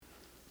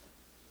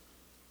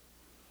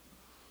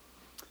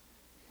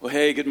Well,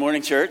 hey, good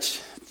morning,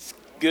 church. It's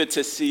good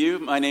to see you.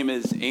 My name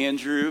is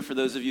Andrew. For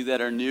those of you that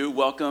are new,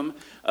 welcome.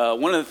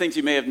 One of the things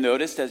you may have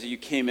noticed as you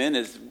came in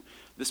is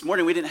this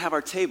morning we didn't have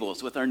our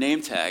tables with our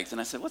name tags,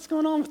 and I said, what's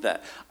going on with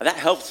that? That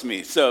helps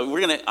me. So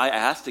I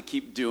asked to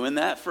keep doing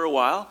that for a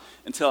while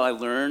until I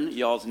learn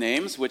y'all's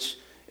names, which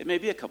it may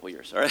be a couple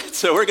years, all right?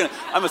 So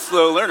I'm a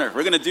slow learner.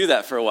 We're going to do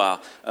that for a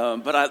while.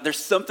 But there's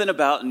something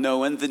about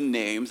knowing the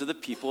names of the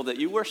people that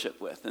you worship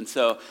with. And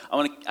so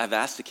I've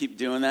asked to keep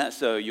doing that,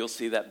 so you'll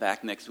see that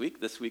back next week.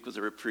 This week was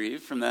a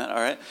reprieve from that,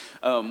 all right?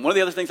 One of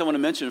the other things I want to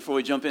mention before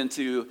we jump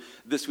into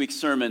this week's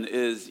sermon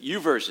is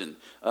YouVersion,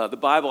 the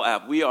Bible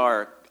app. We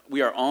are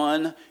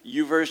on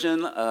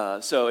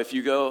YouVersion. So if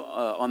you go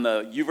on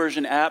the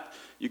YouVersion app,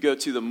 you go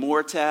to the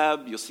More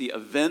tab, you'll see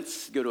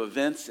events, go to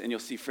events, and you'll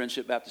see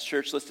Friendship Baptist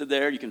Church listed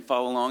there. You can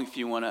follow along if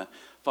you want to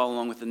follow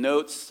along with the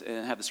notes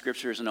and have the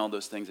scriptures and all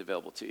those things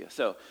available to you.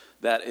 So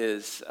that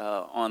is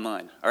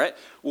online, all right?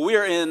 Well, we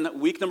are in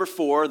week number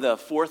 4, the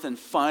fourth and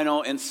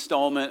final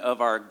installment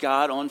of our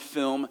God on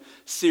Film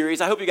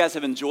series. I hope you guys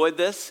have enjoyed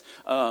this.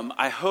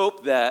 I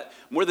hope that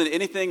more than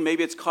anything,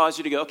 maybe it's caused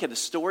you to go, okay, the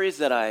stories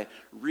that I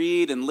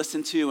read and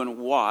listen to and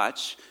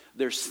watch,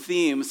 there's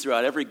themes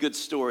throughout every good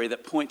story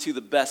that point to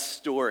the best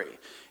story.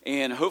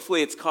 And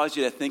hopefully it's caused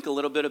you to think a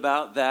little bit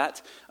about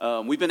that.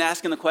 We've been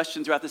asking the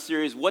question throughout the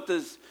series, what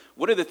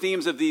are the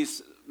themes of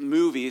these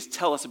movies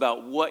tell us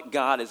about what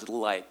God is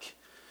like?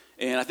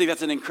 And I think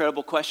that's an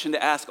incredible question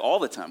to ask all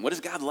the time. What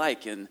is God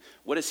like? And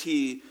what is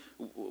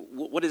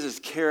his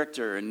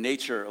character and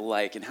nature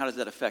like? And how does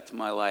that affect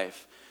my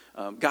life?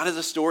 God is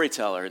a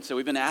storyteller, and so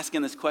we've been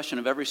asking this question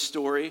of every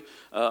story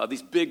of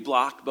these big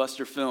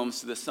blockbuster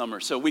films this summer.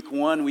 So week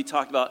 1, we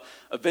talked about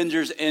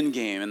Avengers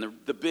Endgame, and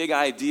the big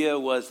idea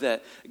was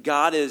that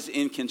God is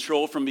in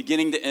control from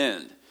beginning to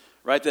end,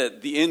 right?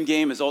 That the end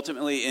game is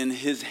ultimately in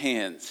his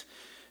hands.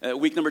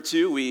 Week number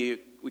 2, we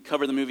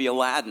covered the movie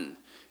Aladdin,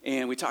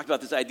 and we talked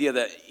about this idea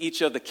that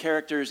each of the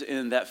characters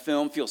in that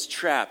film feels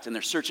trapped, and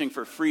they're searching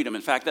for freedom.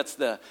 In fact, that's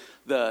the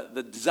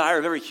desire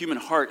of every human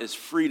heart is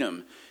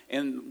freedom.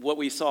 And what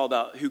we saw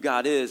about who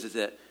God is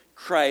that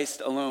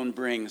Christ alone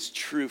brings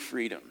true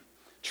freedom,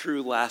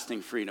 true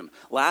lasting freedom.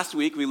 Last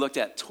week we looked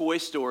at Toy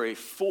Story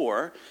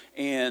 4,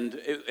 and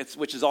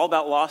which is all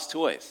about lost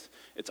toys.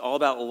 It's all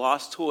about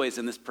lost toys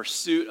and this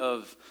pursuit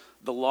of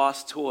the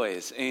lost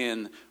toys.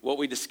 And what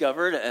we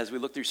discovered as we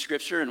looked through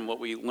Scripture and what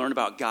we learned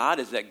about God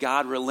is that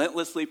God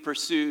relentlessly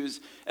pursues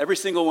every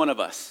single one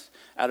of us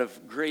out of his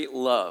great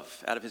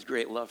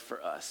love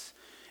for us.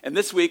 And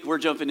this week, we're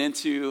jumping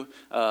into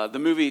the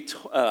movie,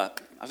 I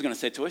was going to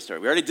say Toy Story.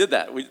 We already did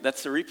that.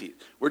 That's a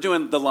repeat. We're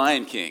doing The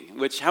Lion King,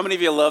 which, how many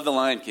of you love The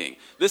Lion King?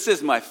 This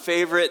is my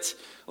favorite,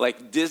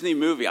 Disney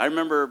movie. I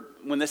remember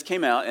when this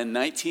came out in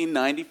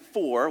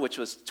 1994, which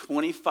was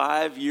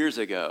 25 years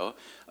ago.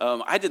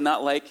 I did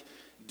not like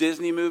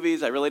Disney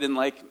movies. I really didn't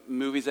like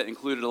movies that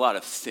included a lot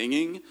of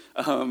singing.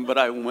 But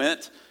I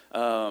went,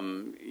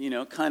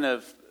 kind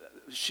of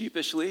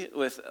sheepishly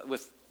with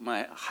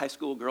my high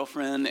school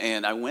girlfriend,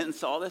 and I went and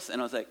saw this,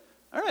 and I was like,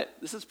 all right,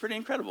 this is pretty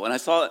incredible. And I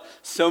saw it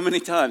so many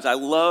times. I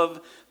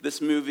love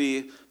this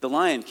movie, The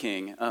Lion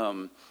King.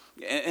 And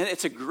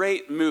it's a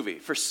great movie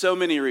for so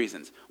many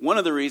reasons. One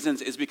of the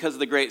reasons is because of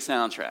the great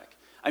soundtrack.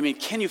 I mean,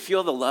 can you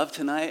feel the love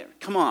tonight?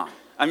 Come on.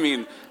 I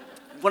mean,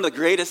 one of the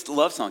greatest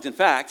love songs. In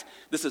fact,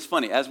 this is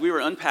funny. As we were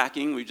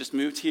unpacking, we just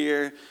moved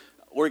here,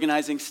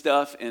 organizing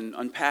stuff and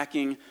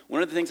unpacking.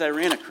 One of the things I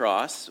ran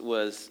across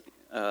was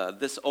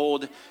this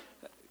old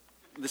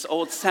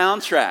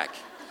soundtrack,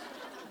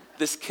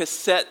 this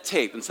cassette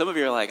tape. And some of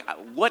you are like,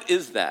 what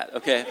is that?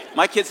 Okay,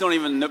 my kids don't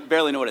even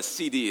barely know what a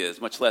CD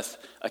is, much less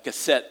a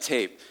cassette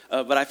tape.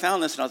 But I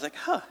found this and I was like,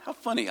 how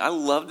funny. I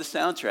love the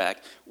soundtrack.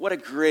 What a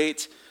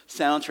great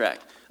soundtrack.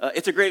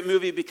 It's a great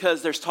movie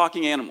because there's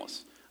talking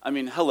animals. I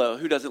mean, hello,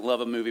 who doesn't love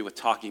a movie with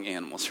talking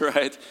animals,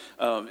 right?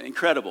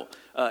 Incredible.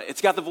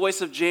 It's got the voice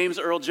of James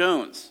Earl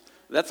Jones.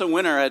 That's a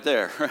winner right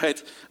there,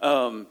 right?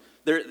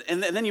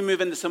 And then you move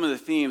into some of the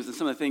themes and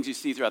some of the things you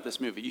see throughout this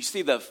movie. You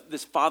see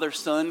this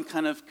father-son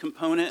kind of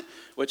component,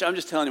 which I'm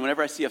just telling you,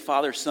 whenever I see a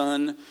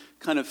father-son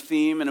kind of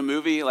theme in a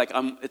movie,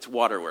 it's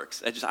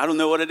waterworks. I don't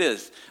know what it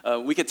is.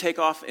 We could take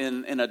off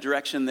in a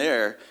direction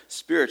there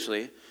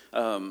spiritually.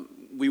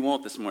 We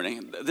won't this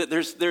morning.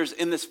 There's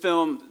in this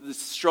film,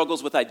 this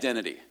struggles with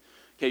identity.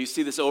 Okay, you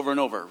see this over and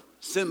over.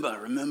 Simba,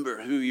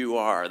 remember who you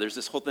are. There's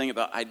this whole thing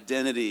about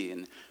identity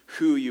and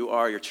who you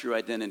are, your true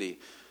identity.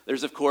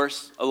 There's, of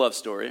course, a love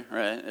story,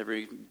 right?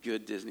 Every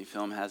good Disney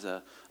film has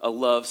a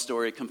love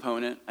story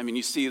component. I mean,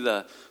 you see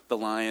the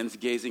lions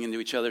gazing into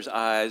each other's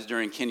eyes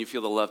during Can You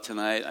Feel the Love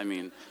Tonight? I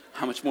mean,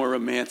 how much more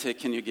romantic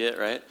can you get,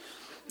 right?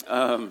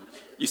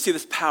 You see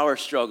this power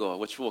struggle,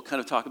 which we'll kind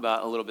of talk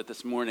about a little bit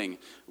this morning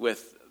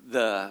with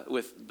the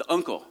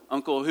uncle.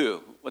 Uncle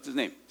who? What's his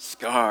name?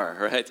 Scar,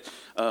 right?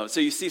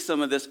 So you see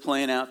some of this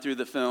playing out through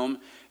the film.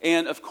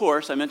 And, of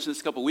course, I mentioned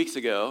this a couple weeks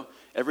ago,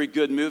 every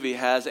good movie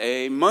has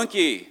a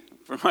monkey.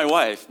 for my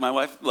wife. My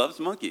wife loves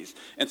monkeys.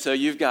 And so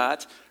you've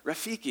got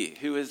Rafiki,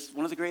 who is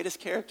one of the greatest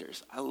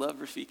characters. I love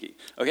Rafiki.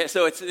 Okay,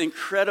 so it's an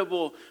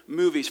incredible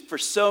movie for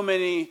so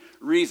many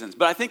reasons.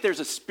 But I think there's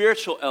a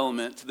spiritual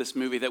element to this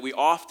movie that we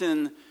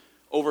often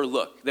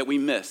overlook, that we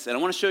miss. And I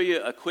want to show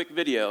you a quick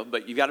video,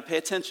 but you've got to pay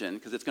attention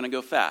because it's going to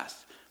go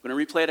fast. I'm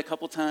going to replay it a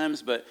couple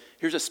times, but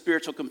here's a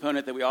spiritual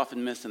component that we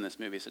often miss in this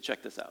movie. So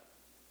check this out.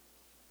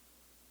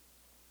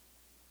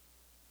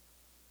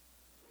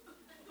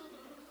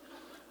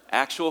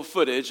 Actual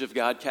footage of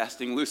God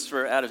casting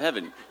Lucifer out of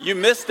heaven. You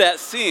missed that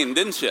scene,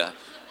 didn't you?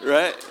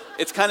 Right?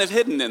 It's kind of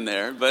hidden in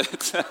there, but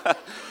it's,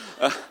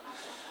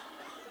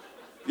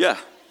 yeah.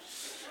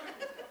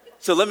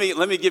 So let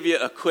me give you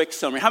a quick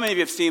summary. How many of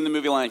you have seen the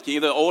movie Lion King,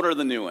 either the old or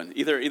the new one?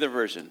 Either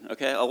version,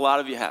 okay? A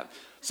lot of you have.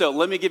 So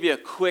let me give you a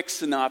quick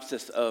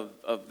synopsis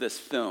of this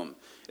film.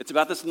 It's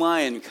about this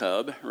lion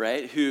cub,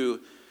 right, who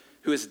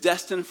is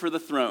destined for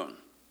the throne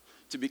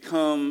to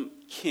become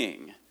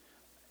king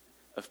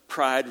of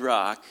Pride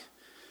Rock,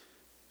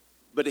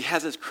 but he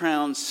has his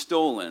crown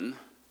stolen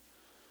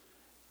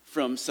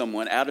from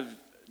someone out of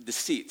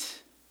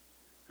deceit,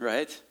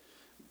 right?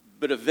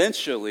 But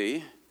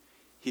eventually,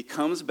 he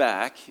comes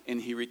back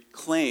and he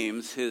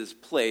reclaims his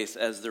place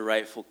as the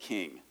rightful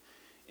king.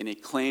 And he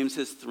claims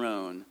his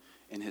throne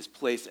and his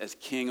place as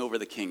king over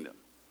the kingdom.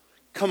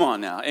 Come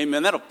on now,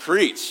 amen, that'll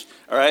preach,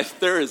 all right?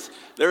 There is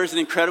an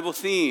incredible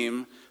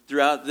theme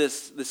throughout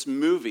this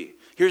movie.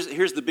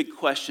 Here's the big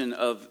question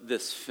of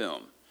this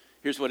film.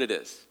 Here's what it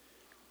is.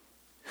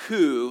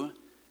 Who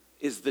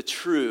is the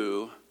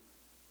true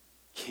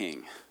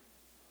king?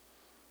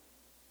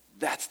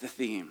 That's the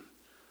theme.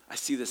 I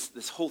see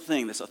this whole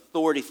thing, this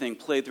authority thing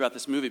played throughout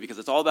this movie because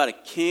it's all about a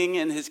king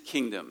and his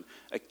kingdom,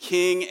 a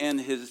king and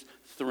his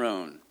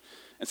throne.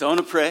 And so I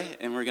want to pray,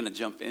 and we're going to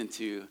jump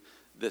into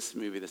this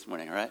movie this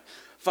morning, all right?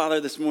 Father,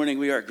 this morning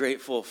we are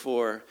grateful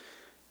for,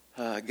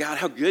 God,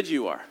 how good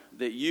you are,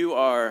 that you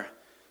are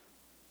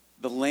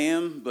the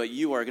lamb, but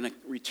you are going to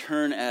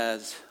return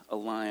as a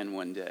lion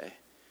one day,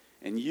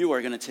 and you are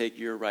going to take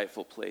your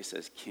rightful place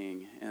as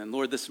king. And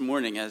Lord, this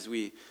morning as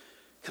we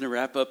kind of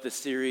wrap up this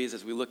series,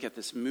 as we look at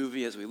this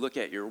movie, as we look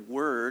at your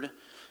word,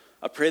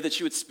 I pray that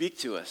you would speak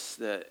to us,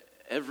 that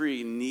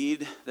every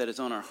need that is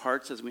on our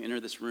hearts as we enter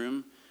this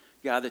room,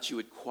 God, that you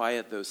would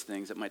quiet those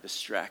things that might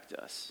distract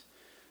us,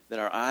 that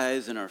our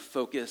eyes and our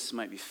focus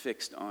might be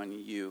fixed on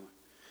you.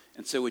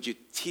 And so would you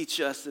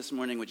teach us this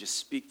morning? Would you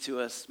speak to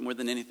us? More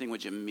than anything,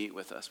 would you meet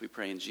with us? We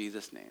pray in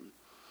Jesus' name.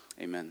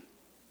 Amen.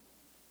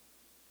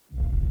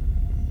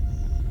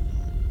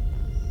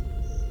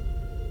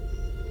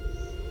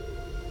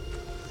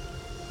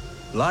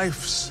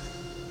 Life's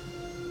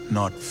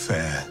not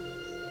fair,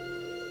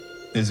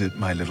 is it,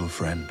 my little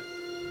friend?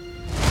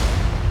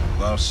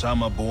 While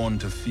some are born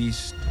to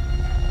feast,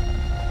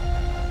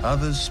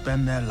 others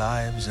spend their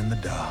lives in the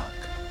dark.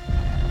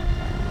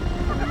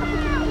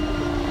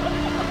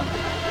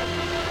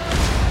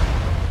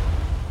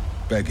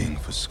 Begging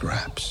for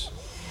scraps.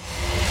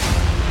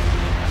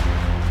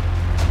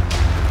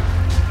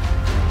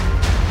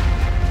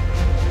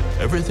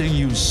 Everything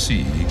you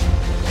see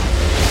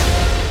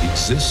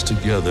exists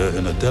together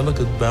in a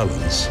delicate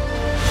balance.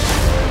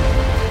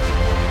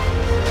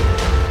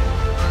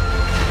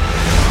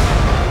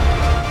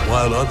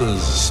 While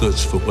others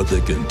search for what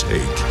they can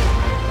take,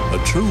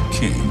 a true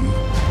king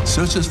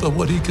searches for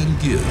what he can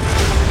give.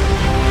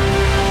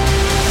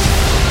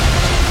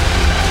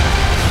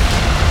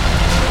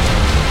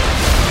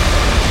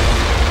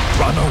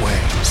 Run away,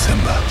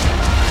 Simba,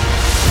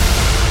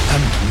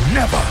 and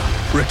never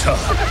return.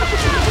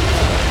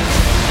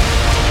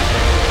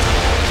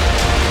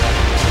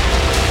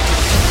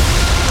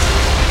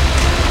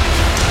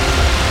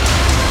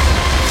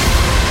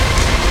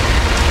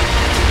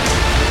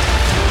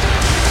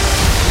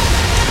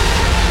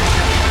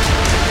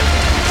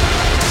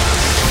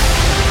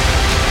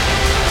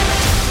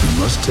 You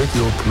must take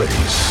your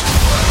place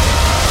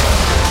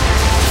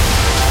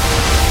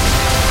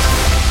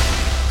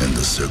in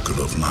the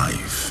circle of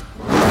life.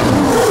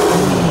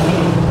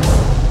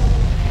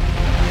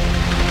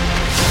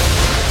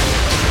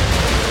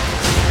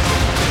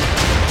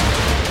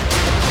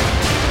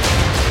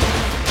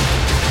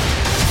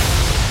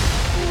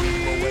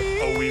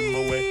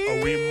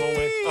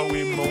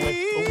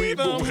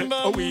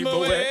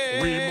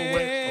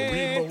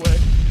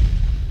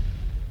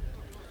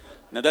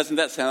 Now, doesn't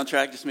that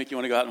soundtrack just make you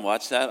want to go out and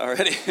watch that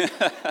already?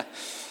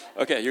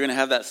 Okay, you're going to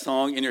have that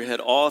song in your head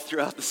all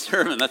throughout the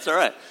sermon. That's all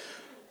right.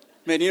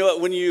 Man, you know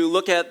what? When you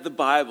look at the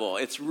Bible,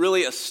 it's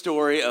really a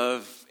story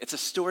of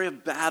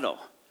battle.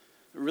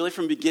 Really,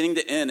 from beginning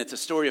to end, it's a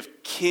story of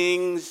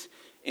kings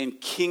and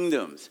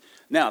kingdoms.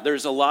 Now,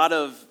 there's a lot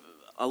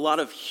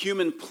of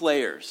human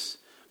players,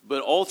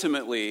 but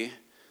ultimately,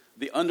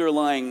 the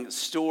underlying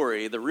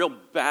story, the real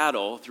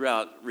battle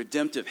throughout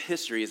redemptive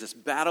history, is this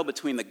battle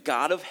between the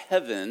God of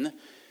heaven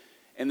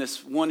and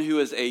this one who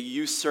is a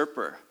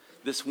usurper,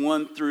 this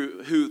one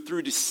who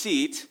through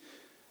deceit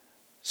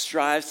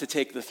strives to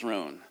take the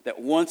throne, that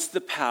wants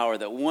the power,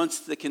 that wants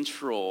the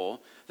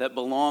control that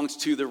belongs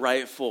to the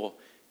rightful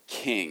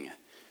king.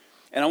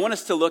 And I want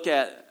us to look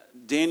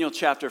at Daniel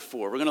chapter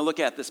 4. We're going to look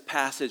at this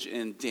passage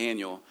in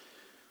Daniel,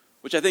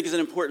 which I think is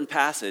an important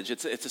passage.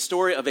 It's a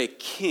story of a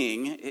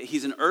king.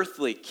 He's an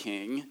earthly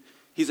king.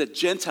 He's a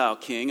Gentile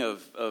king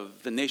of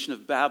the nation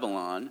of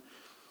Babylon.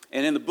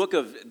 And in the book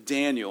of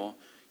Daniel,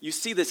 you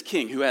see this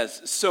king who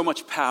has so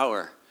much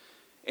power,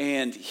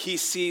 and he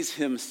sees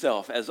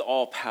himself as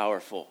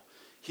all-powerful.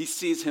 He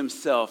sees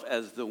himself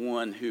as the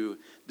one who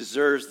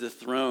deserves the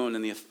throne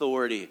and the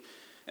authority.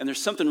 And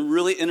there's something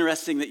really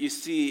interesting that you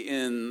see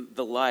in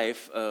the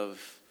life of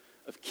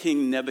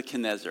King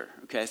Nebuchadnezzar.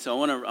 Okay,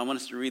 so I want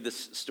us to read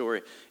this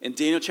story. In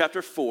Daniel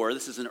chapter 4,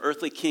 this is an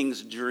earthly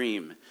king's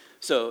dream.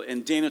 So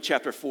in Daniel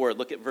chapter 4,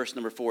 look at verse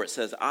number 4. It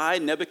says, I,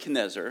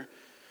 Nebuchadnezzar,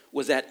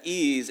 was at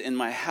ease in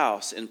my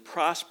house and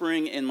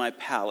prospering in my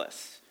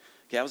palace.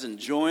 Okay, I was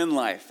enjoying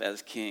life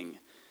as king.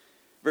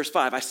 Verse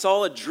 5, I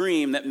saw a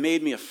dream that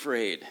made me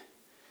afraid.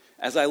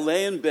 As I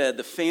lay in bed,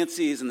 the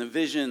fancies and the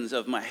visions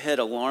of my head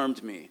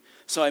alarmed me.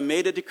 So I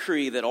made a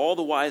decree that all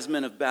the wise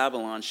men of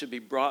Babylon should be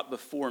brought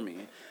before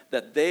me,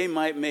 that they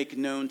might make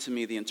known to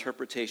me the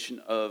interpretation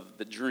of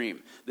the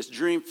dream. This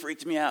dream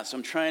freaked me out, so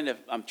I'm trying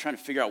to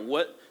figure out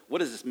what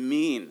does this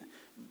mean?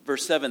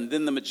 Verse 7,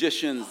 then the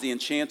magicians, the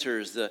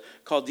enchanters, the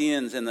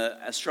Chaldeans, and the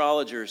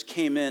astrologers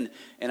came in,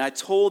 and I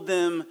told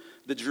them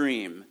the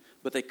dream,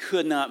 but they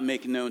could not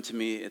make known to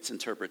me its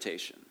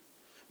interpretation.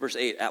 Verse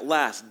 8, at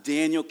last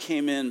Daniel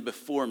came in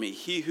before me,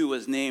 he who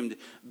was named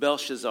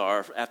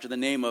Belshazzar, after the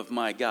name of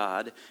my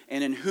God,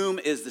 and in whom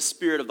is the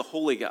spirit of the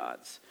holy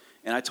gods.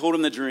 And I told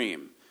him the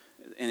dream,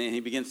 and he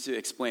begins to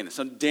explain it.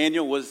 So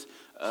Daniel was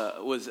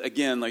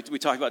again, like we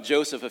talked about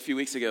Joseph a few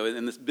weeks ago,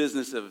 in this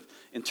business of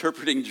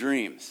interpreting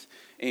dreams.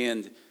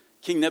 And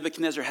King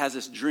Nebuchadnezzar has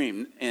this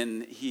dream,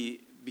 and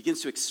he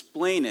begins to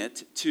explain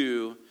it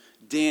to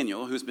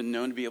Daniel, who's been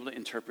known to be able to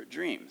interpret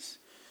dreams.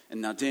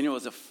 And now Daniel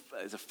is a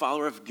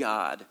follower of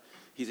God.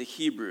 He's a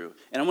Hebrew.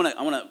 And I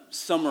want to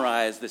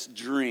summarize this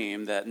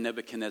dream that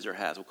Nebuchadnezzar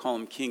has. We'll call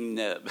him King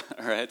Neb,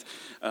 all right?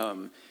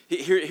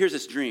 Here's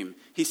this dream.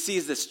 He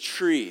sees this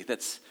tree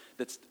that's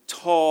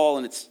tall,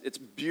 and it's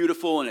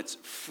beautiful, and it's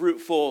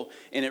fruitful,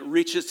 and it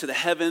reaches to the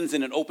heavens,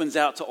 and it opens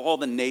out to all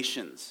the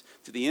nations,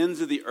 to the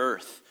ends of the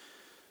earth.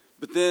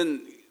 But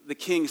then the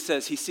king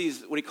says he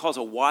sees what he calls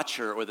a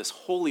watcher, or this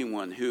holy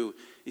one, who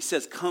he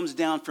says comes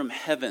down from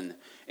heaven,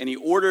 and he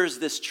orders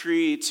this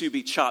tree to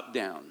be chopped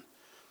down.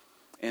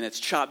 And it's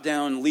chopped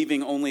down,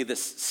 leaving only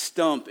this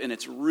stump and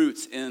its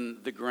roots in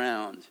the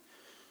ground.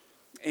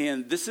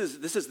 And this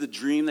is the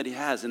dream that he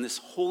has, and this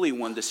holy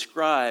one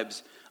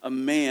describes a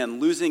man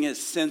losing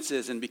his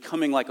senses and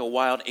becoming like a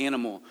wild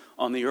animal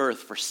on the earth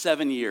for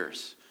 7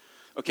 years.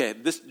 Okay,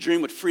 this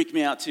dream would freak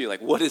me out too.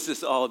 Like, what is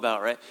this all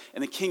about, right?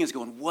 And the king is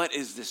going, what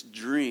is this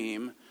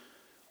dream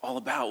all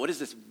about? What is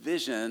this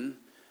vision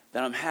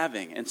that I'm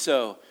having? And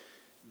so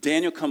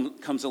Daniel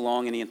comes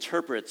along and he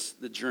interprets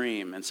the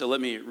dream. And so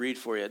let me read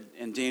for you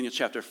in Daniel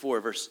chapter 4,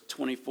 verse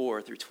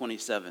 24 through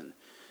 27.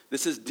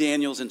 This is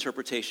Daniel's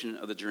interpretation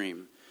of the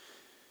dream.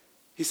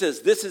 He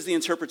says, this is the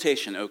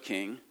interpretation, O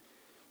king.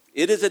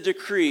 It is a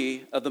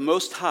decree of the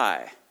Most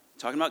High,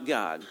 talking about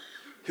God,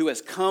 who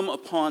has come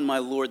upon my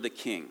Lord the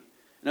king.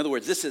 In other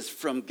words, this is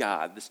from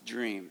God, this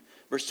dream.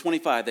 Verse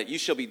 25, that you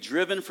shall be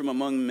driven from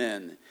among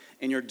men,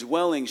 and your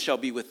dwelling shall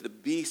be with the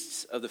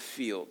beasts of the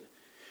field.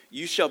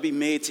 You shall be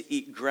made to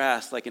eat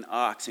grass like an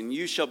ox, and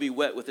you shall be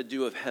wet with the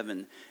dew of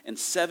heaven. And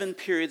 7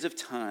 periods of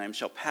time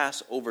shall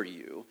pass over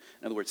you,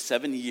 in other words,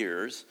 7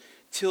 years,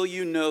 till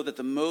you know that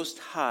the Most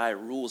High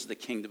rules the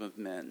kingdom of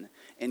men,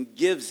 and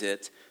gives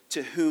it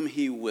to whom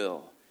he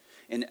will.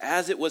 And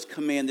as it was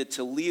commanded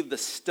to leave the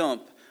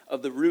stump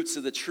of the roots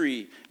of the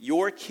tree,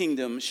 your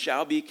kingdom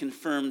shall be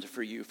confirmed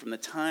for you from the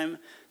time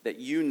that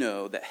you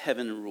know that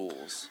heaven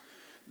rules.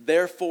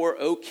 Therefore,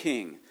 O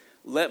king,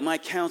 let my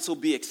counsel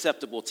be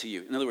acceptable to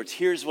you. In other words,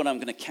 here's what I'm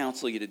going to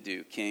counsel you to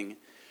do, king.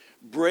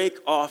 Break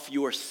off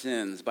your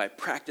sins by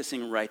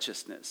practicing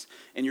righteousness,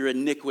 and your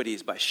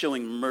iniquities by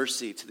showing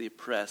mercy to the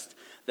oppressed,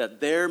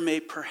 that there may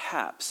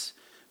perhaps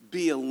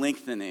be a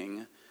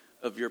lengthening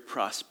of your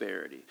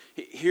prosperity.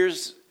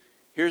 Here's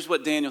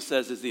what Daniel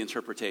says is the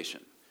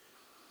interpretation.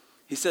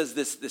 He says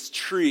this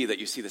tree that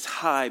you see, this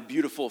high,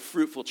 beautiful,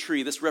 fruitful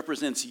tree, this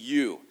represents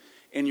you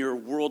and your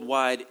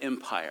worldwide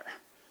empire,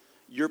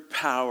 your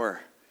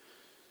power.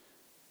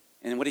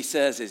 And what he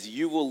says is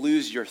you will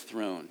lose your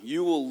throne.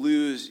 You will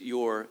lose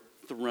your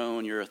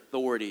throne, your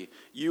authority.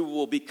 You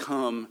will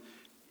become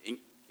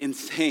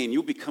insane.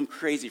 You'll become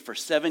crazy. For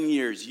 7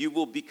 years, you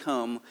will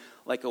become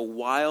like a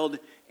wild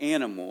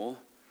animal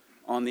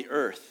on the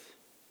earth.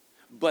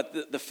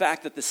 But the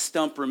fact that the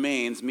stump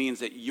remains means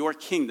that your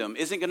kingdom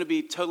isn't going to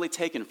be totally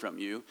taken from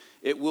you.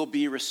 It will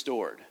be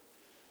restored.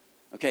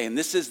 Okay, and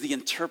this is the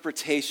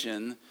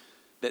interpretation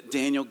that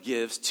Daniel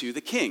gives to the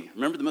king.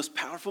 Remember, the most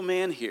powerful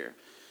man here.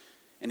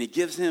 And he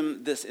gives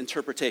him this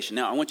interpretation.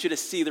 Now, I want you to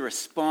see the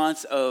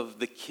response of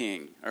the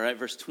king. All right,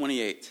 verse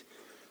 28.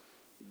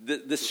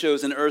 This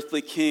shows an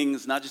earthly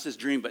king's, not just his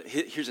dream, but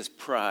here's his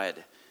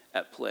pride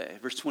at play.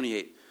 Verse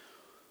 28.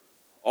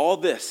 All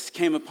this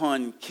came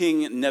upon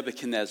King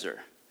Nebuchadnezzar,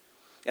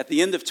 At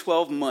the end of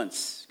 12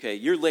 months, a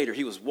year later,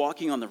 he was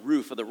walking on the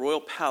roof of the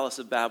royal palace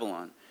of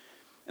Babylon.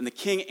 And the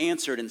king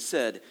answered and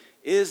said,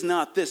 "Is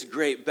not this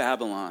great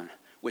Babylon,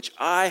 which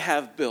I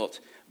have built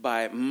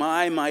by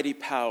my mighty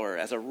power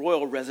as a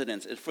royal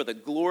residence and for the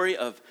glory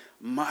of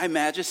my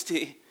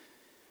majesty?"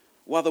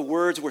 While the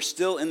words were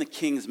still in the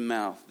king's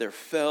mouth, there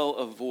fell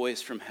a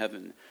voice from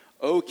heaven,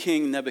 "O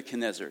King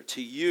Nebuchadnezzar,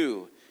 to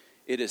you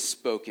it is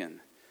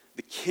spoken.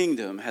 The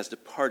kingdom has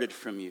departed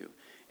from you,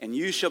 and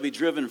you shall be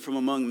driven from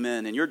among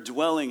men, and your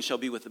dwelling shall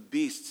be with the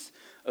beasts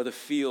of the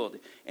field,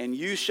 and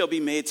you shall be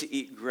made to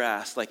eat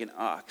grass like an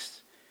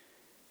ox.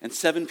 And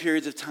 7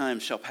 periods of time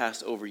shall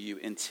pass over you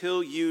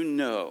until you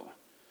know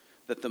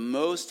that the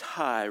Most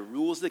High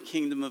rules the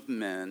kingdom of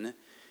men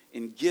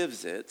and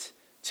gives it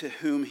to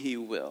whom he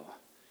will."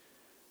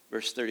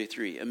 Verse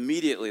 33,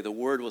 immediately the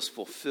word was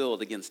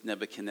fulfilled against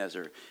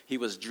Nebuchadnezzar. He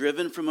was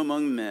driven from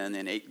among men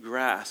and ate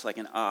grass like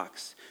an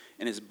ox,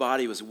 and his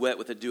body was wet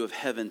with the dew of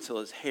heaven till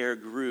his hair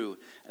grew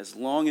as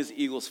long as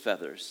eagle's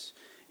feathers,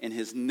 and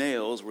his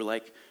nails were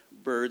like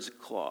birds'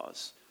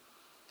 claws.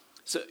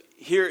 So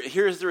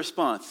here's the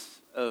response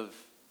of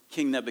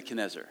King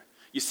Nebuchadnezzar.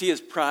 You see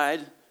his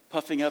pride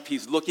puffing up.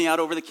 He's looking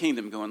out over the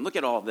kingdom going, look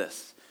at all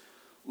this.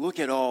 Look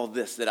at all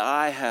this that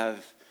I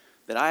have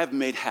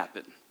made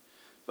happen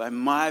by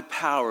my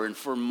power and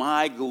for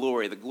my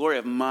glory, the glory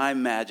of my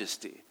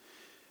majesty.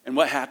 And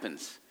what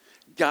happens?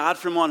 God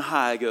from on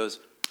high goes,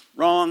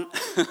 "Wrong."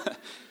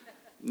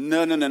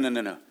 No.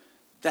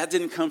 That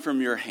didn't come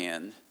from your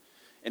hand.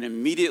 And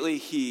immediately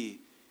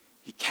he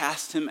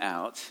cast him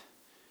out.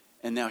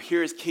 And now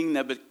here is King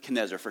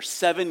Nebuchadnezzar for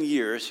 7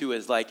 years, who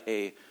is like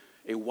a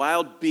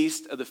wild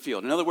beast of the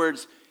field. In other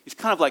words, he's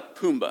kind of like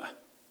Pumbaa.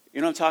 You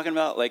know what I'm talking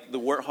about? Like the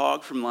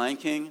warthog from Lion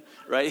King,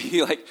 right?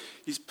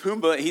 He's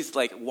Pumbaa. He's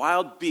like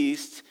wild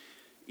beast,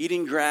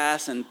 eating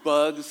grass and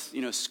bugs,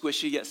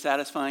 squishy yet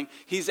satisfying.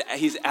 He's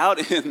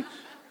out in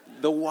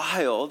the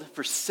wild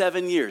for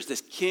 7 years.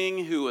 This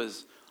king who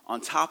was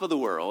on top of the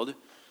world,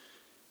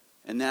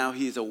 and now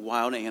he's a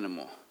wild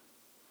animal.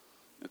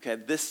 Okay,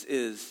 this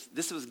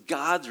was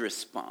God's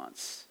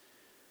response.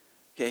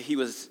 Okay,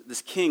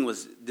 this king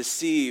was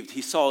deceived.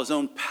 He saw his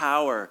own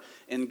power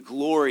and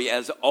glory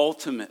as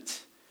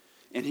ultimate.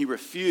 And he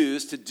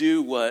refused to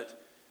do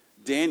what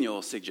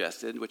Daniel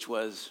suggested, which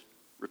was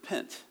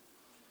repent.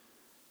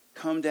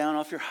 Come down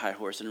off your high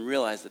horse and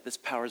realize that this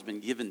power has been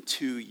given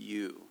to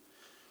you.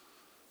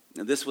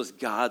 Now, this was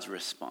God's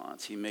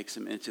response. He makes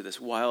him into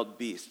this wild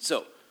beast.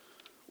 So,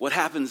 what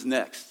happens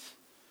next?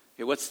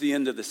 Okay, what's the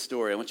end of the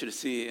story? I want you to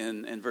see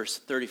in verse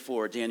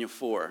 34, Daniel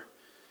 4.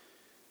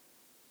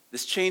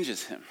 This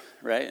changes him,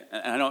 right?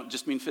 And I don't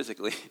just mean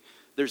physically.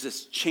 There's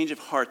this change of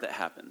heart that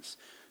happens.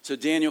 So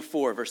Daniel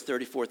 4, verse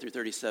 34 through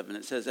 37,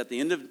 it says, "At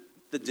the end of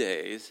the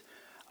days,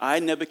 I,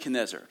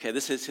 Nebuchadnezzar," okay,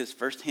 this is his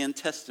firsthand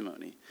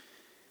testimony.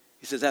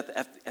 He says,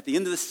 at the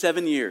end of the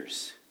 7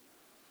 years,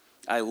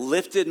 "I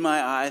lifted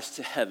my eyes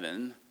to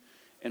heaven,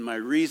 and my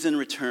reason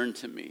returned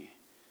to me."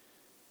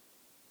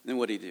 Then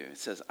what did he do? It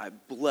says, "I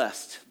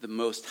blessed the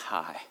Most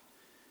High,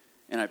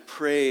 and I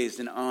praised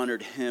and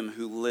honored him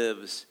who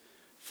lives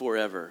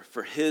forever,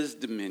 for his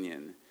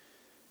dominion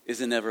is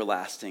an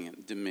everlasting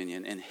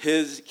dominion, and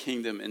his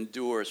kingdom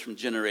endures from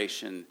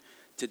generation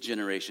to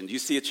generation." Do you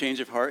see a change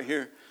of heart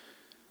here?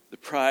 The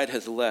pride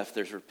has left.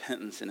 There's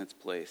repentance in its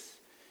place.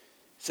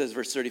 It says,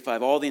 verse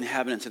 35, "All the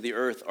inhabitants of the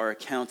earth are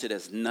accounted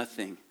as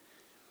nothing,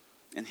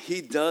 and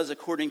he does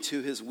according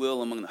to his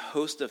will among the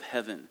host of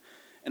heaven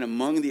and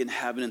among the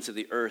inhabitants of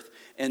the earth,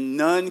 and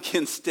none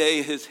can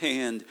stay his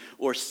hand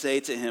or say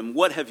to him,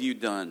 'What have you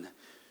done?'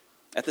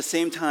 At the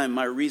same time,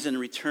 my reason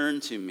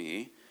returned to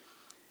me,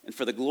 and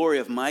for the glory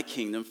of my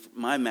kingdom,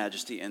 my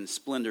majesty and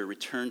splendor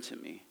returned to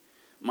me.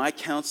 My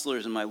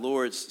counselors and my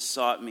lords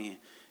sought me,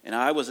 and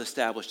I was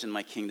established in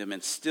my kingdom,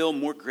 and still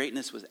more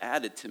greatness was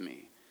added to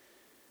me.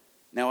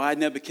 Now I,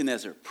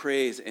 Nebuchadnezzar,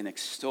 praise and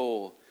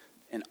extol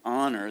and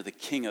honor the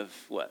King of"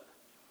 what?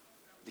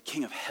 "The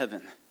King of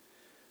heaven.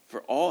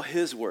 For all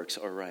his works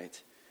are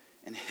right,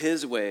 and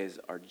his ways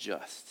are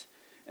just.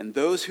 And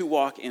those who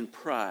walk in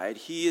pride,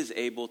 he is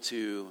able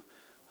to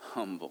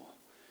humble."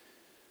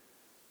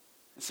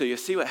 So you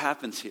see what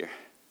happens here.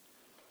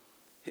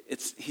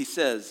 He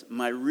says,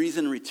 "My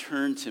reason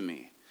returned to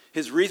me."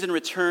 His reason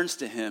returns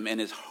to him, and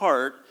his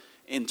heart,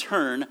 in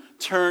turn,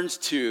 turns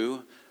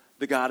to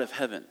the God of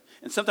heaven.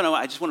 And something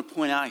I just want to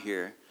point out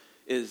here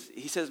is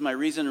he says, "My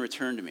reason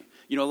returned to me."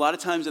 A lot of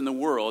times in the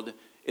world,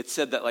 it's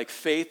said that like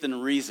faith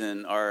and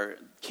reason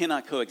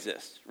cannot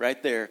coexist,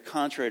 right? They're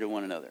contrary to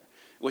one another.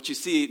 What you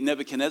see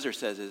Nebuchadnezzar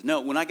says is,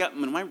 no, when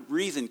my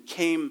reason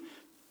came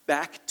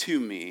back to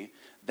me,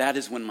 that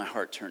is when my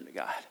heart turned to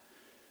God.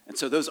 And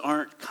so those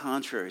aren't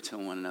contrary to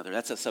one another.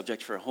 That's a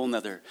subject for a whole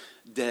nother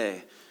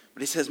day.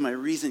 But he says, my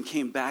reason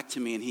came back to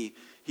me, and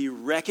he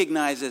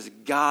recognizes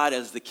God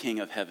as the King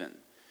of heaven.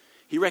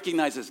 He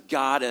recognizes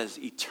God as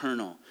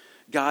eternal,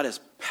 God as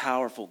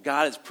powerful,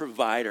 God as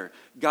provider,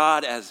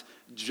 God as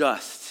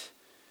just.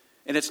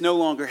 And it's no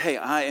longer, hey,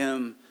 I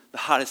am the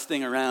hottest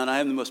thing around, I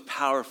am the most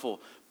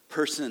powerful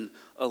person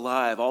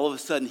alive. All of a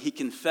sudden, he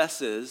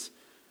confesses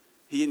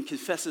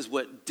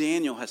what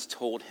Daniel has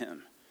told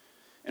him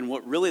and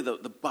what really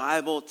the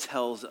Bible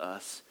tells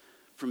us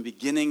from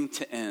beginning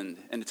to end.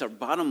 And it's our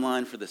bottom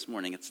line for this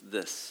morning. It's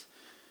this: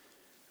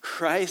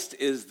 Christ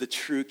is the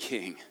true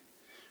king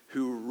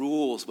who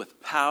rules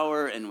with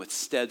power and with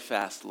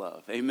steadfast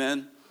love.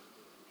 Amen?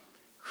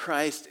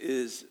 Christ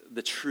is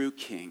the true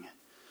king.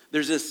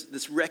 There's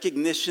this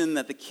recognition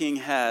that the king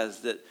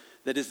has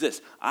that is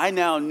this: I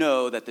now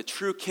know that the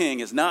true king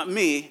is not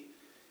me,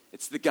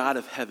 it's the God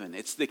of heaven.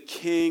 It's the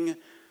King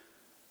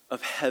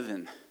of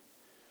heaven.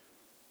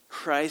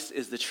 Christ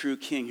is the true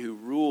king who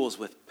rules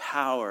with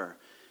power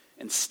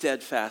and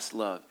steadfast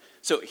love.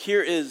 So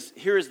here is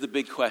the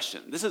big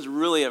question. This is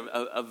really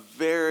a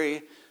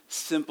very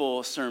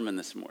simple sermon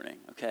this morning,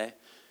 okay?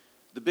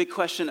 The big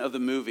question of the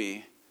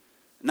movie,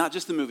 not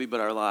just the movie, but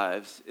our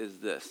lives, is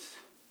this: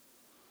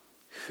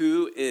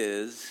 who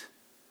is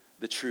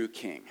the true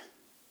king?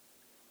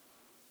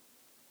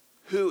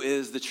 Who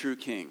is the true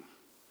king?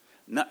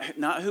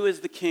 Not who is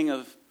the king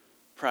of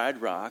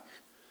Pride Rock.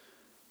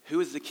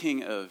 Who is the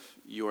king of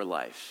your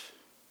life?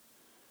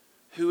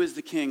 Who is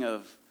the king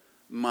of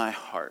my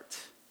heart?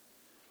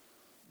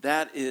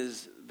 That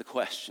is the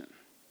question.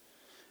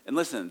 And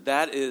listen,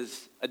 that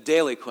is a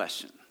daily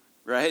question,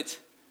 right?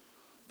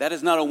 That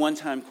is not a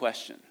one-time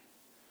question.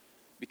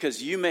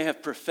 Because you may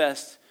have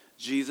professed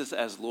Jesus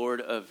as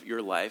Lord of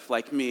your life,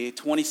 like me,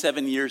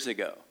 27 years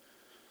ago.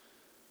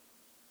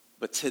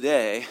 But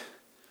today,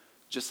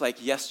 just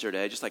like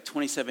yesterday, just like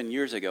 27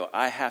 years ago,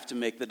 I have to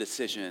make the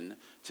decision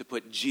to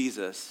put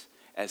Jesus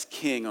as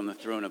king on the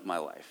throne of my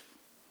life.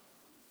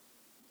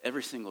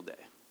 Every single day.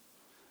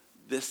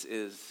 This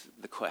is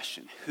the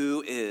question.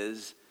 Who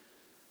is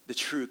the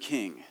true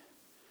king?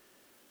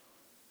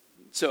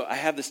 So I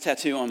have this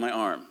tattoo on my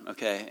arm,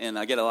 okay? And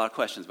I get a lot of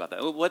questions about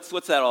that.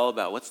 What's that all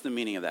about? What's the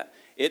meaning of that?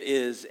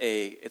 It's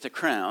a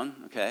crown,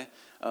 okay?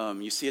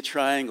 You see a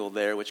triangle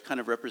there, which kind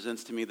of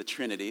represents to me the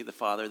Trinity, the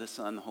Father, the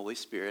Son, the Holy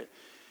Spirit.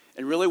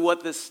 And really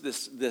what this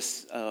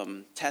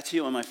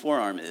tattoo on my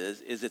forearm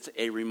is it's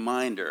a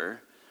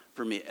reminder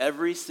for me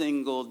every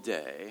single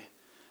day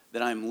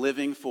that I'm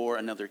living for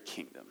another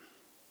kingdom.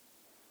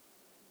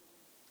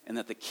 And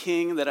that the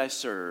king that I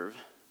serve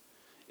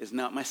is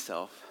not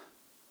myself.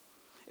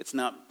 It's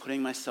not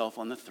putting myself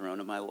on the throne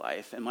of my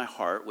life and my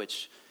heart,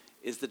 which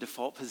is the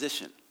default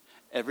position.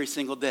 Every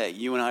single day,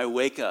 you and I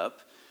wake up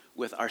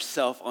with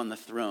ourself on the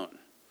throne.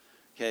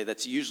 Okay,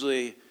 that's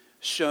usually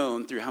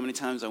shown through how many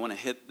times I want to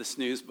hit the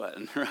snooze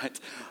button, right?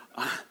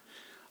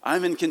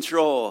 I'm in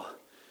control.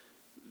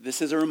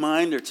 This is a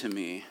reminder to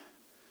me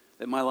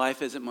that my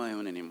life isn't my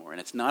own anymore,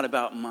 and it's not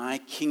about my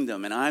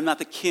kingdom, and I'm not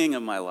the king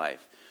of my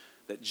life,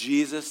 that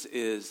Jesus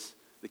is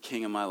the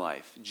king of my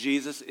life.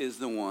 Jesus is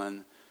the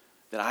one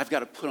that I've got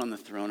to put on the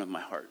throne of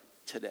my heart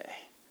today.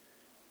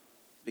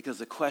 Because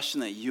the question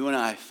that you and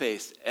I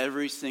face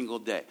every single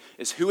day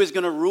is, who is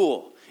going to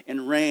rule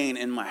and reign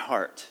in my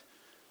heart?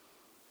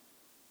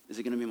 Is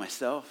it going to be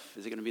myself?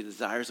 Is it going to be the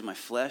desires of my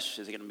flesh?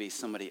 Is it going to be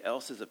somebody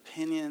else's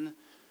opinion?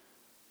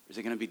 Or is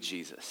it going to be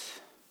Jesus?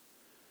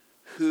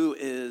 Who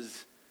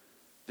is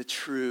the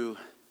true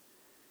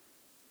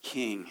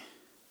king?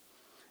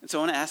 And so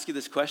I want to ask you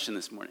this question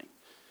this morning.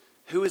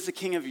 Who is the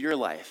king of your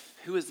life?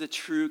 Who is the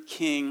true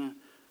king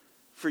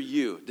for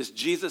you? Does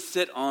Jesus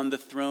sit on the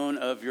throne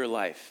of your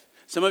life?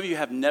 Some of you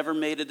have never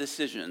made a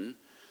decision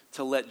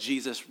to let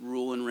Jesus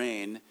rule and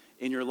reign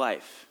in your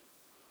life.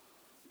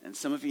 And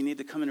some of you need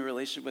to come into a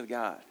relationship with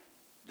God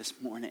this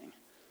morning.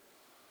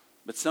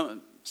 But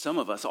some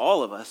of us,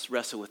 all of us,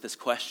 wrestle with this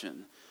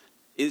question.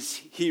 Is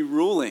he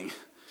ruling?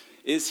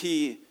 Is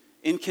he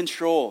in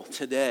control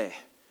today?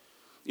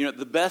 You know,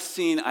 the best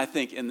scene, I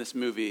think, in this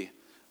movie,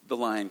 The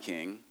Lion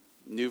King,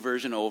 new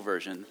version, old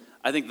version,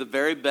 I think the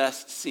very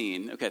best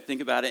scene, okay,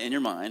 think about it in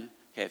your mind.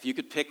 Okay, if you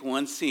could pick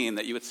one scene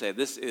that you would say,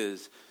 this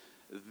is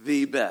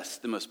the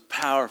best, the most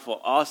powerful,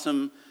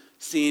 awesome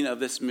scene of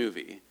this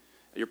movie,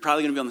 you're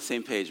probably going to be on the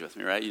same page with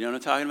me, right? You know what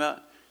I'm talking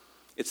about?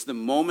 It's the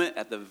moment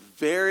at the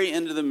very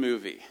end of the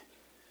movie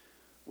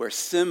where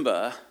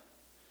Simba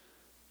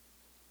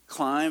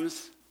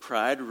climbs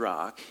Pride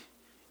Rock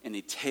and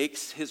he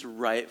takes his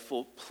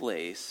rightful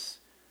place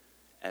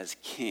as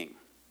king.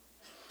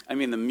 I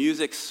mean, the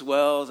music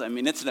swells. I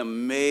mean, it's an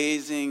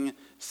amazing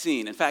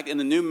scene. In fact, in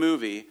the new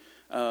movie,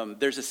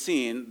 there's a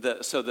scene,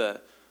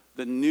 the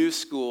new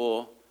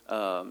school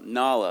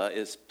Nala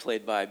is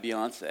played by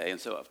Beyonce, and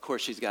so of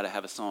course she's got to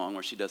have a song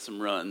where she does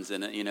some runs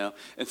in it, you know.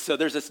 And so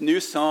there's this new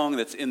song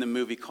that's in the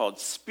movie called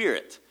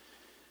Spirit.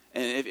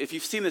 And if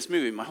you've seen this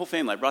movie, my whole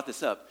family, I brought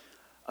this up.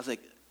 I was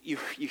like, you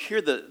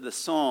hear the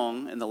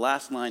song, and the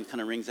last line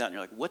kind of rings out, and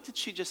you're like, what did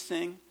she just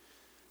sing?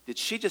 Did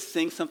she just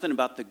sing something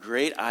about the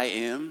great I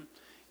am?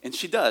 And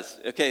she does.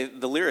 Okay,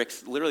 the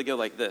lyrics literally go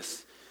like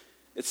this.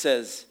 It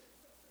says,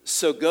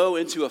 so go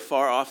into a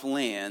far-off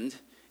land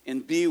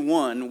and be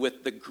one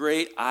with the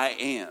great I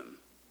am.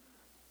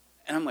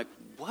 And I'm like,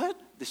 what?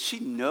 Does she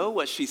know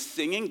what she's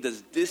singing?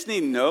 Does Disney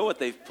know what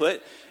they've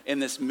put in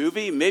this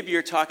movie? Maybe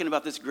you're talking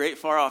about this great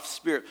far-off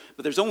spirit,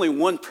 but there's only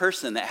one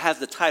person that has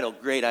the title,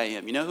 Great I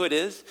Am. You know who it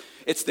is?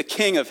 It's the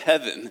King of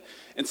Heaven.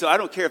 And so I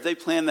don't care if they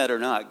planned that or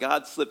not.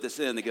 God slipped this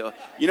in to go,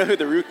 you know who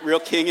the real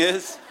king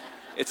is?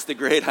 It's the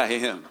Great I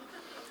Am.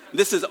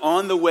 This is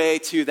on the way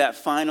to that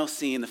final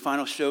scene, the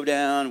final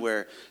showdown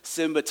where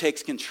Simba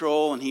takes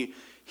control and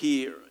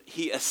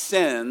he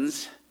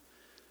ascends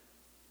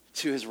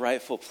to his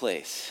rightful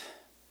place.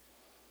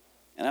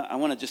 And I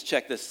want to just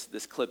check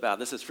this clip out.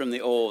 This is from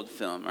the old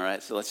film, all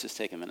right? So let's just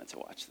take a minute to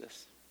watch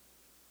this.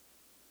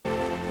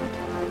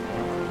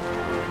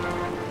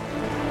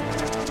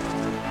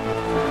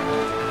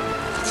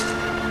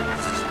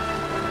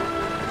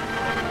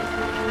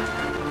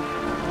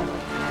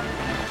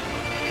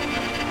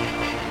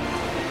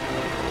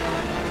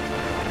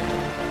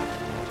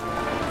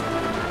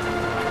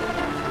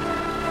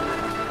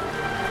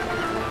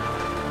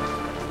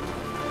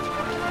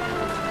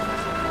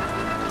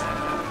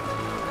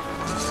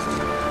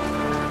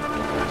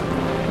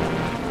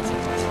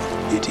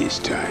 It is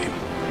time.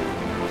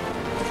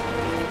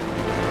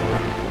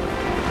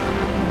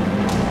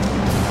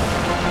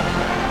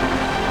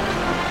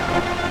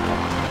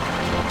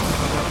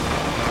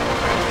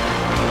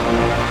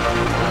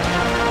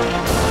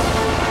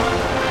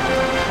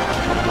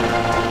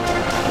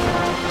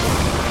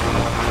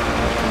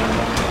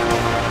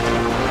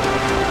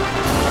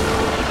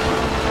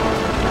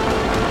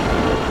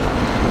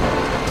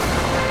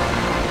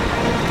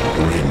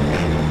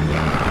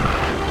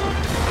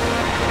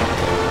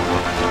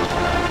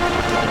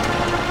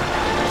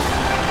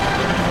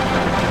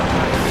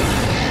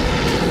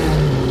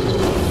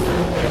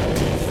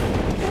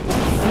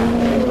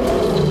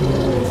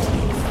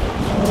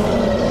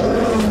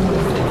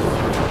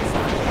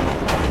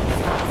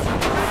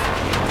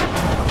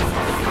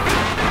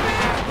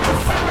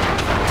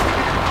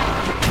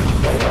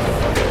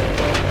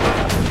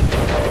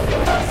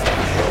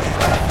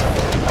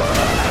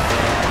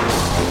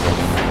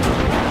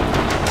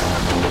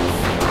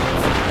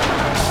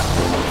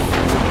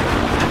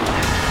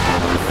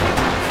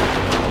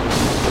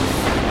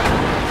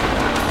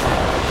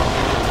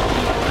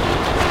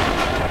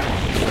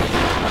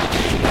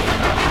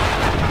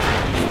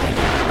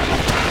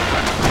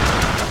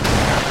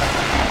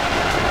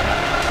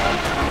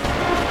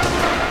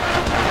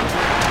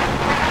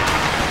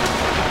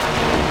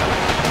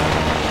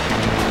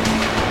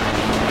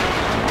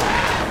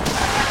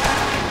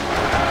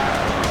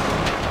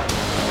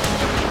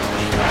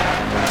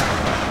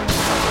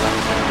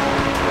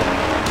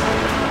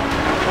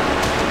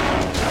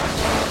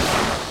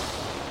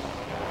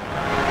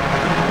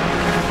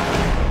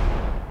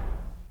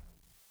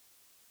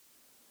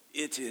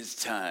 It is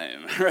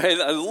time, right?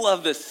 I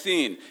love this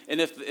scene. And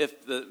if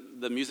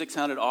the music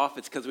sounded off,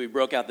 it's because we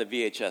broke out the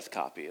VHS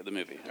copy of the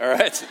movie, all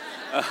right?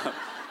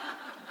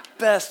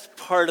 Best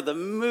part of the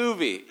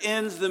movie,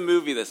 ends the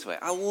movie this way.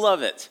 I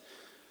love it.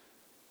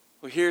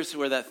 Well, here's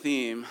where that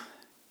theme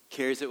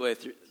carries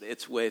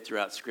its way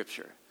throughout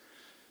Scripture.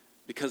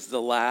 Because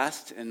the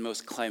last and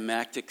most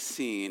climactic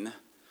scene,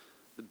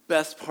 the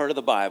best part of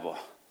the Bible,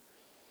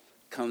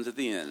 comes at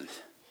the end.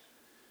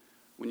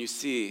 When you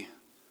see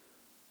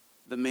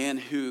the man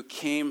who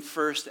came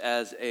first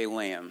as a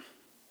lamb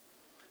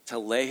to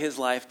lay his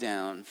life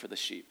down for the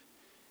sheep,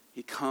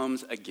 he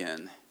comes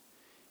again.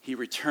 He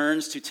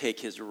returns to take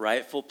his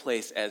rightful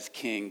place as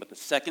king, but the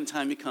second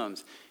time he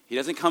comes, he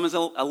doesn't come as a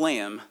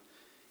lamb,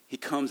 he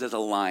comes as a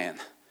lion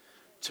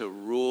to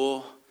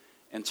rule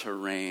and to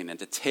reign and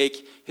to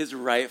take his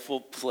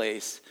rightful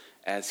place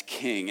as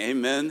king.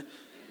 Amen?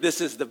 This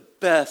is the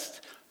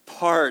best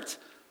part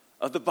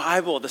of the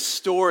Bible, the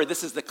story.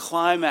 This is the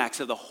climax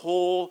of the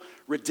whole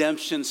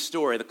redemption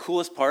story. The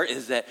coolest part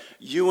is that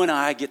you and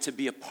I get to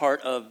be a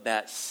part of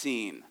that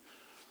scene.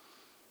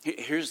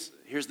 Here's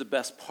the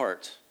best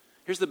part.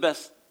 Here's the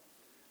best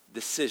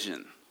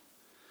decision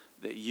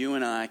that you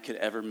and I could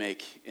ever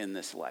make in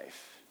this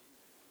life.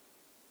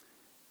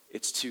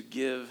 It's to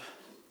give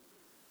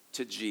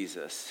to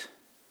Jesus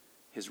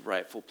his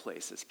rightful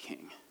place as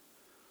king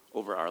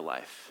over our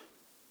life.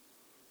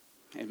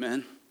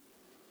 Amen?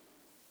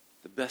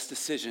 The best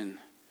decision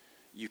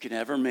you can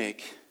ever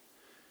make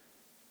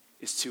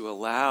is to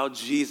allow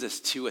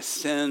Jesus to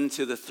ascend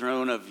to the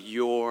throne of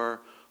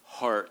your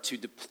heart, to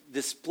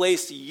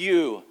displace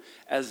you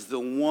as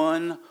the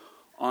one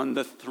on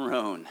the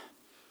throne.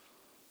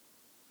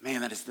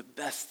 Man, that is the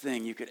best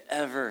thing you could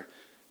ever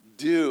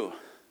do.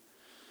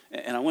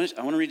 And I want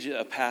to read you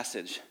a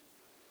passage,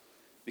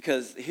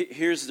 because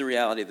here's the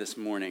reality this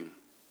morning.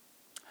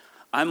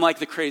 I'm like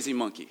the crazy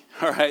monkey,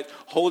 all right,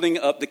 holding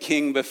up the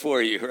king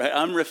before you, right?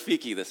 I'm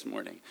Rafiki this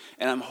morning,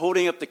 and I'm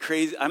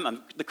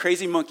the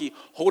crazy monkey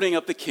holding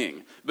up the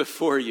king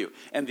before you.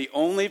 And the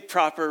only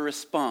proper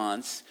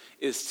response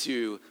is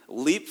to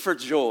leap for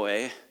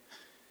joy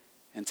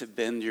and to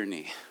bend your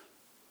knee.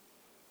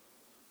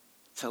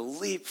 To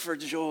leap for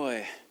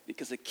joy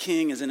because the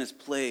king is in his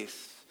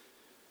place,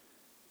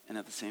 and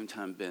at the same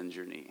time bend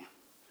your knee.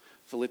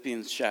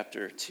 Philippians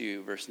chapter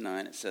 2, verse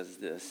 9, it says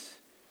this: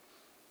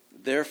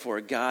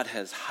 "Therefore God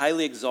has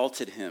highly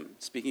exalted him,"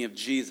 speaking of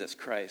Jesus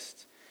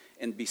Christ,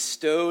 "and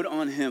bestowed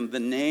on him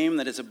the name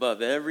that is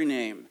above every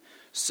name,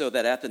 so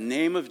that at the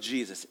name of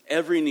Jesus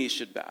every knee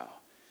should bow,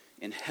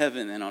 in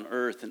heaven and on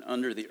earth and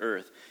under the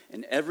earth,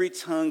 and every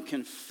tongue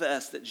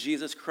confess that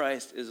Jesus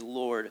Christ is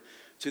Lord,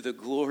 to the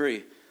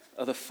glory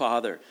of the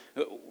Father."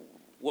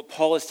 What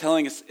Paul is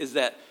telling us is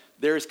that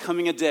there is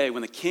coming a day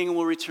when the King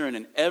will return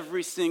and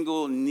every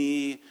single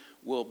knee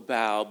will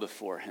bow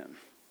before him.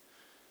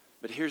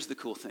 But here's the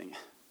cool thing.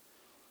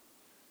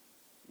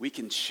 We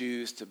can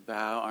choose to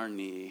bow our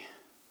knee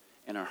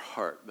and our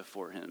heart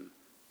before him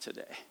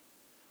today.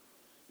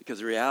 Because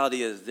the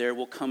reality is there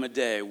will come a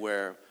day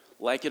where,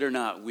 like it or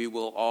not, we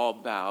will all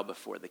bow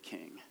before the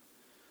King.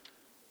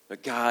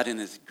 But God, in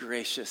his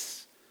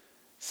gracious,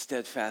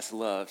 steadfast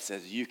love,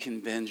 says, you can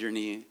bend your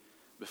knee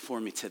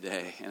before me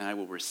today, and I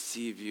will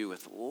receive you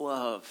with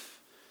love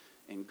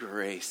and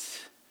grace,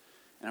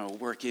 and I will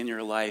work in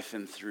your life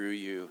and through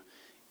you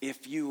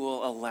if you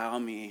will allow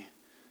me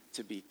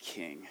to be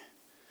king.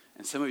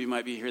 And some of you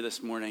might be here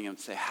this morning and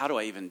say, how do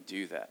I even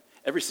do that?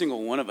 Every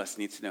single one of us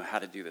needs to know how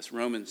to do this.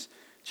 Romans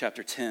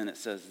chapter 10, it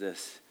says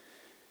this.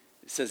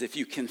 It says, if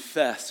you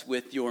confess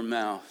with your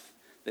mouth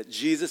that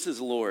Jesus is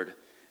Lord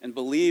and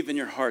believe in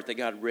your heart that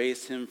God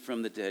raised him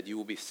from the dead, you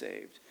will be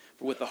saved.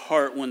 For with the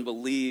heart one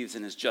believes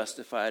and is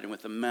justified, and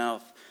with the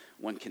mouth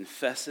one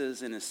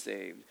confesses and is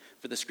saved.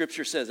 For the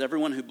scripture says,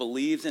 everyone who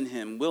believes in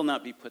him will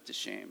not be put to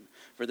shame.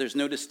 For there's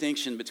no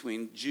distinction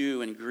between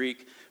Jew and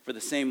Greek, for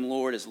the same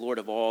Lord is Lord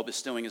of all,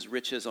 bestowing his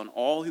riches on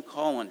all who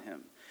call on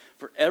him.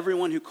 For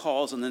everyone who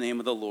calls on the name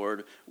of the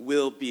Lord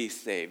will be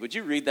saved. Would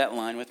you read that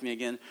line with me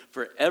again?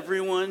 For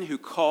everyone who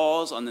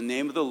calls on the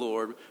name of the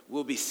Lord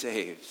will be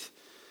saved.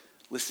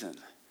 Listen,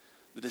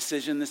 the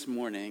decision this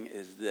morning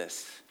is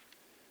this.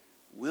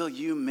 Will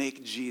you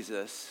make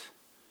Jesus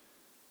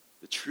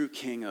the true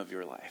king of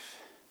your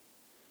life?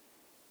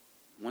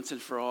 Once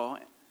and for all,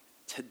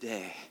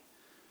 today,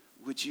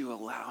 would you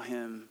allow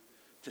him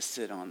to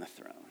sit on the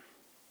throne?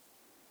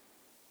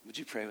 Would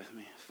you pray with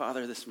me?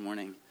 Father, this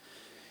morning,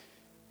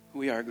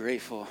 we are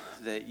grateful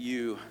that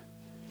you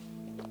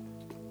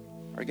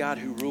are God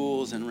who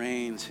rules and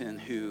reigns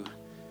and who,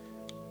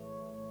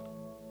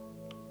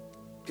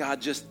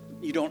 God, just,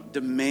 you don't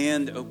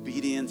demand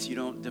obedience, you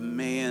don't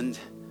demand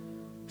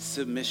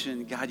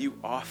submission. God, you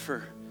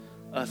offer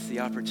us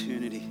the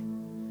opportunity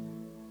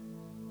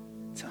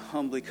to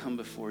humbly come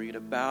before you,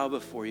 to bow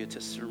before you, to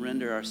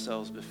surrender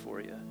ourselves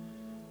before you,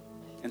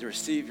 and to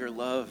receive your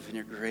love and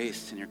your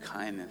grace and your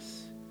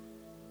kindness.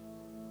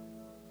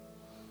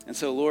 And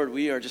so, Lord,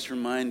 we are just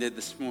reminded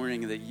this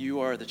morning that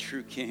you are the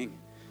true King.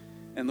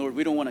 And Lord,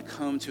 we don't want to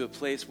come to a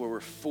place where we're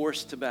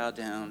forced to bow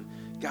down.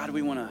 God,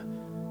 we want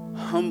to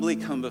humbly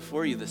come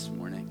before you this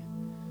morning.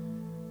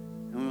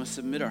 And we want to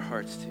submit our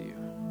hearts to you.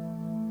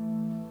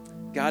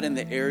 God, in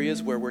the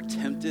areas where we're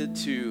tempted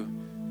to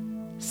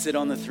sit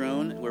on the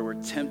throne, where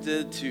we're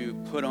tempted to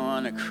put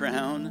on a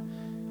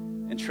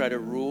crown and try to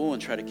rule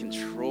and try to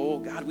control,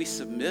 God, we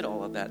submit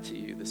all of that to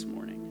you this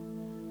morning.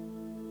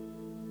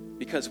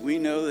 Because we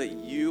know that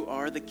you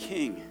are the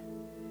King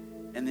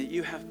and that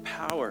you have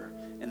power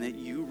and that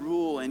you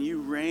rule and you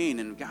reign.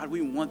 And God,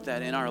 we want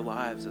that in our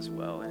lives as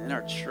well and in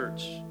our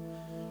church.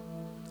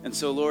 And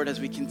so, Lord, as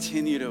we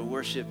continue to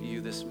worship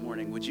you this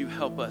morning, would you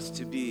help us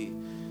to be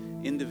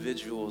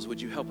individuals? Would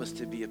you help us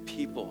to be a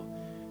people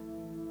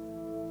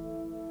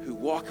who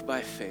walk by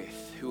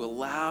faith, who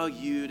allow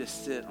you to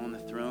sit on the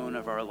throne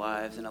of our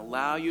lives and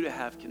allow you to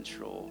have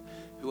control,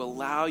 who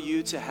allow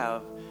you to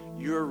have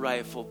your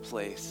rightful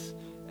place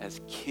as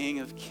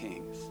King of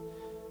Kings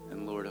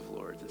and Lord of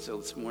Lords. And so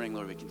this morning,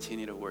 Lord, we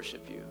continue to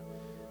worship you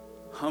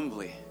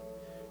humbly,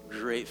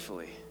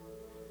 gratefully,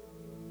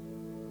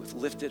 with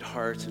lifted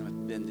hearts and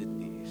with bended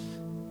knees.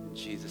 In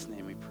Jesus'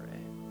 name we